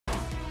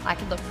I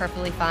could look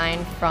perfectly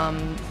fine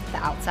from the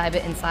outside,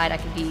 but inside I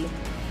could be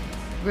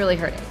really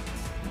hurting.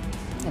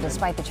 And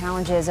despite the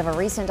challenges of a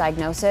recent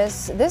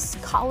diagnosis, this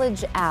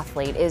college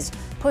athlete is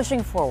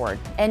pushing forward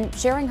and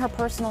sharing her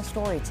personal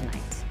story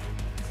tonight.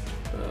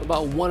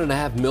 About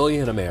 1.5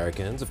 million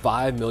Americans,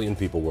 5 million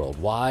people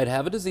worldwide,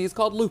 have a disease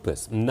called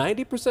lupus.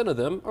 90% of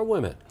them are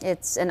women.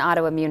 It's an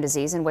autoimmune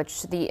disease in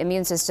which the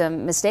immune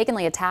system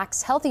mistakenly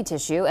attacks healthy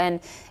tissue, and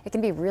it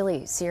can be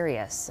really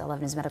serious.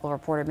 11 News medical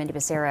reporter Mindy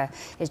Becerra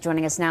is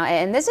joining us now,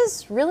 and this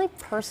is really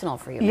personal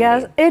for you, Mindy.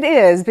 Yes, it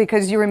is,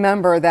 because you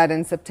remember that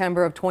in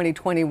September of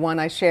 2021,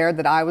 I shared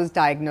that I was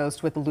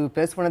diagnosed with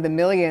lupus, one of the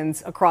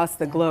millions across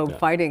the globe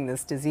fighting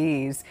this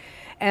disease.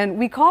 And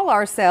we call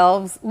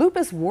ourselves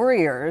lupus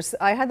warriors.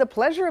 I had the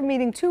pleasure of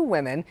meeting two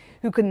women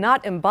who could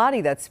not embody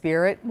that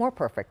spirit more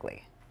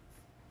perfectly.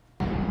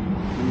 Are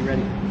you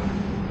ready?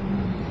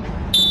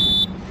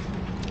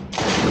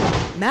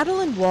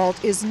 Madeline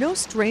Walt is no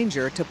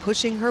stranger to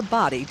pushing her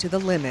body to the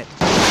limit.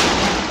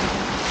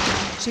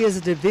 She is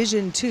a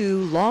Division II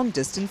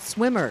long-distance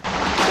swimmer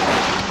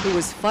who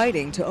was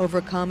fighting to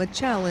overcome a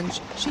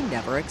challenge she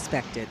never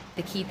expected.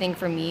 The key thing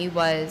for me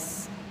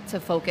was to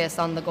focus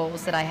on the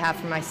goals that I have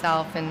for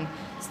myself and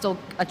still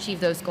achieve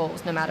those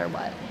goals no matter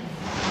what.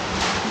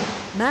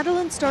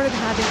 Madeline started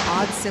having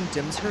odd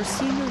symptoms her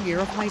senior year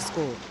of high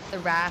school. The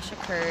rash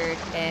occurred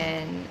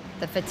and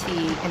the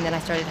fatigue, and then I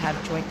started to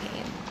have joint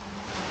pain.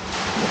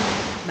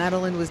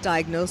 Madeline was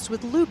diagnosed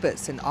with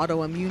lupus, an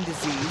autoimmune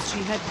disease she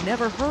had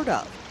never heard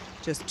of,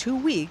 just 2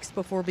 weeks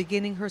before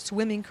beginning her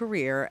swimming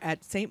career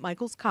at St.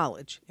 Michael's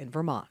College in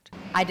Vermont.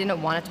 I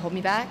didn't want it to hold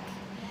me back,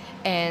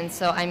 and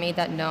so I made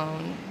that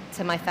known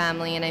to my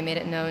family, and I made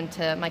it known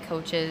to my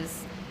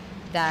coaches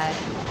that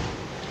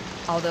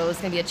although it was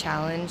going to be a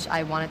challenge,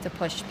 I wanted to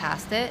push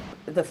past it.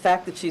 The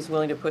fact that she's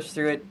willing to push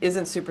through it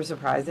isn't super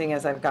surprising,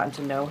 as I've gotten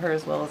to know her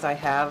as well as I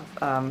have.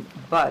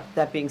 But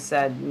that being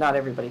said, not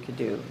everybody could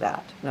do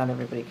that. Not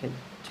everybody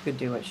could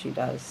do what she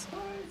does.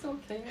 It's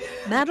okay.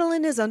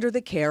 Madeline is under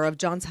the care of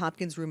Johns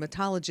Hopkins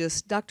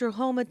rheumatologist Dr.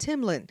 Homa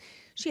Timlin.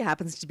 She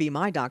happens to be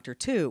my doctor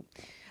too.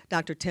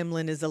 Dr.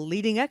 Timlin is a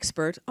leading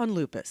expert on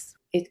lupus.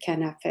 It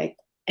can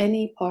affect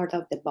any part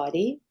of the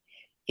body,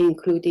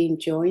 including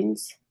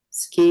joints,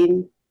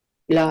 skin,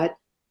 blood,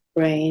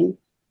 brain,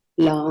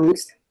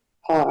 lungs,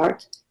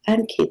 heart,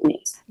 and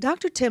kidneys.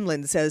 Dr.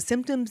 Timlin says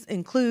symptoms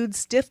include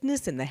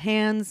stiffness in the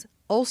hands,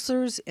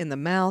 ulcers in the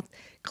mouth,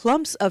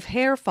 clumps of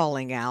hair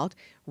falling out,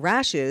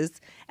 rashes,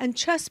 and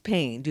chest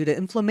pain due to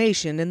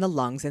inflammation in the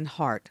lungs and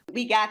heart.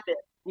 We got this.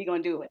 We're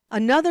going to do it.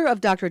 Another of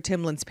Dr.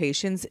 Timlin's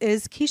patients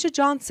is Keisha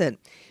Johnson.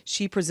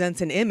 She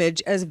presents an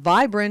image as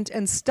vibrant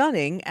and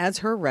stunning as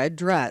her red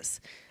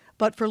dress.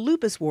 But for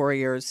lupus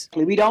warriors,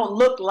 we don't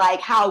look like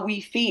how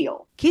we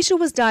feel. Keisha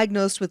was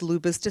diagnosed with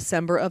lupus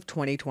December of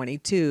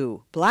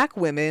 2022. Black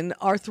women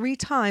are 3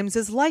 times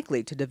as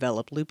likely to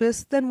develop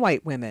lupus than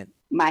white women.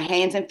 My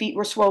hands and feet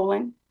were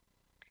swollen.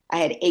 I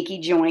had achy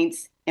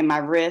joints in my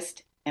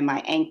wrist and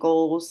my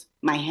ankles,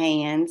 my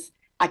hands.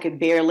 I could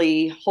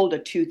barely hold a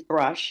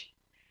toothbrush.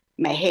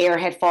 My hair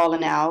had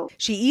fallen out.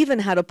 She even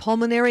had a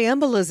pulmonary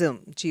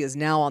embolism. She is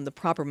now on the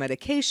proper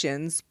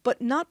medications,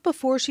 but not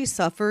before she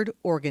suffered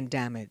organ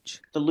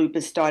damage. The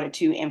lupus started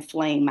to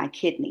inflame my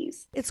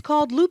kidneys. It's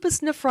called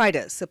lupus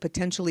nephritis, a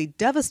potentially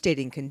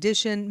devastating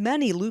condition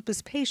many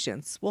lupus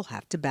patients will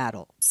have to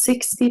battle.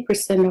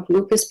 60% of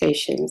lupus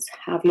patients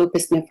have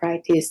lupus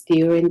nephritis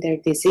during their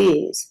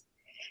disease,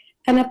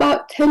 and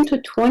about 10 to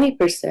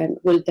 20%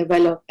 will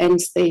develop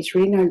end-stage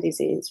renal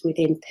disease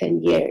within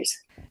 10 years.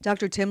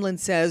 Dr. Timlin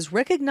says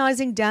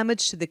recognizing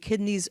damage to the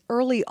kidneys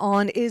early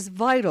on is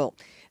vital,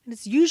 and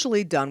it's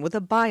usually done with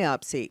a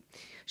biopsy.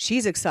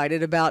 She's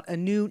excited about a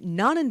new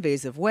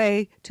non-invasive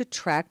way to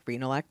track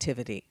renal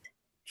activity.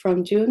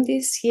 From June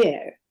this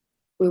year,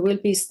 we will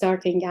be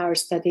starting our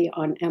study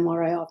on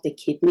MRI of the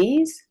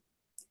kidneys.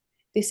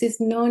 This is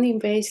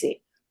non-invasive,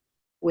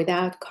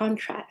 without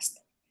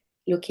contrast,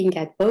 looking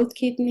at both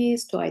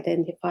kidneys to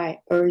identify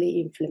early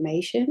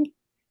inflammation,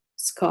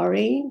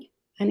 scarring,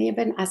 and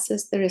even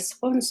assess the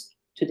response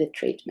to the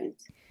treatment.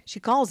 She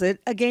calls it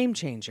a game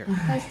changer.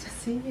 Nice to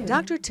see you.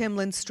 Dr.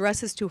 Timlin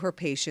stresses to her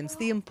patients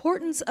the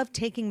importance of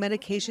taking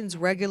medications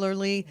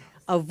regularly,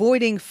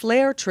 avoiding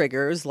flare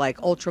triggers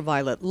like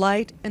ultraviolet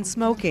light and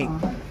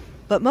smoking.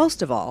 But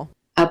most of all,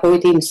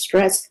 avoiding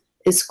stress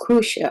is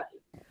crucial.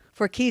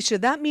 For Keisha,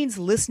 that means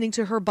listening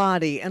to her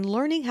body and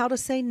learning how to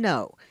say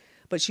no.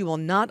 But she will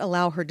not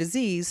allow her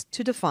disease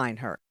to define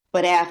her.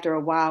 But after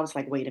a while, it's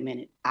like, wait a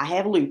minute, I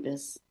have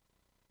lupus.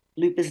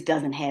 Lupus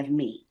doesn't have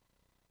me.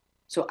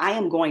 So I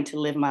am going to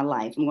live my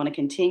life. I'm going to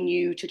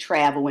continue to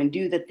travel and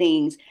do the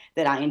things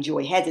that I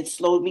enjoy. Has it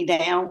slowed me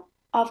down?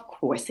 Of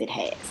course it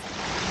has.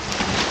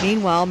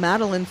 Meanwhile,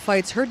 Madeline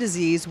fights her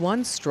disease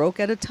one stroke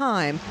at a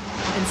time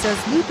and says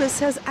lupus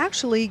has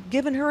actually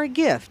given her a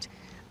gift,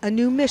 a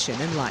new mission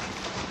in life.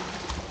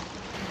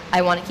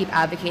 I want to keep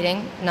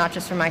advocating, not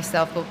just for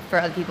myself, but for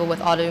other people with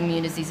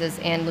autoimmune diseases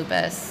and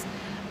lupus.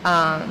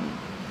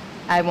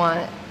 I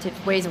want to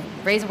raise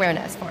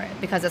awareness for it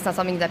because it's not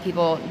something that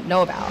people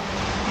know about.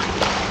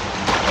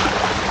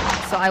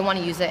 So I want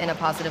to use it in a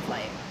positive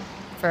light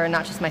for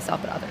not just myself,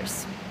 but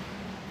others.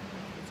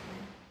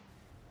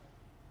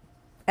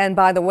 And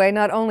by the way,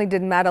 not only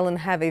did Madeline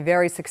have a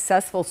very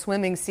successful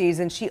swimming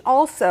season, she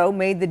also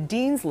made the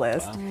dean's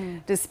list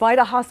despite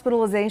a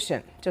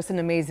hospitalization. Just an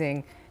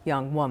amazing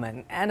young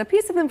woman. And a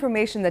piece of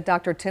information that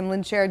Dr.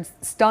 Timlin shared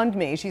stunned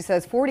me. She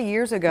says 40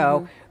 years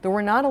ago, there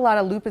were not a lot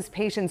of lupus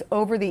patients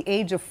over the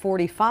age of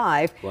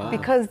 45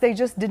 because they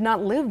just did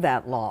not live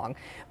that long.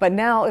 But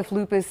now if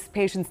lupus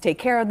patients take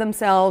care of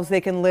themselves,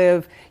 they can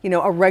live,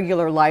 a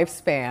regular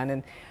lifespan.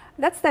 And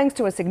that's thanks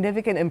to a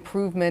significant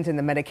improvement in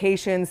the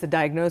medications, the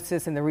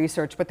diagnosis, and the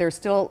research, but there's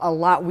still a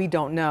lot we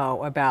don't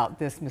know about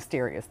this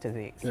mysterious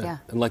disease. Yeah.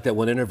 And like that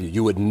one interview,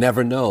 you would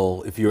never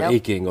know if you're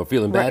aching or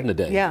feeling bad in a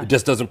day. Yeah. It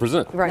just doesn't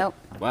present. Right. Nope.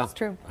 Wow. That's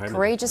true.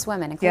 Courageous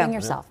women, including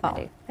yourself,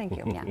 Mindy. Thank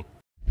you. Yeah.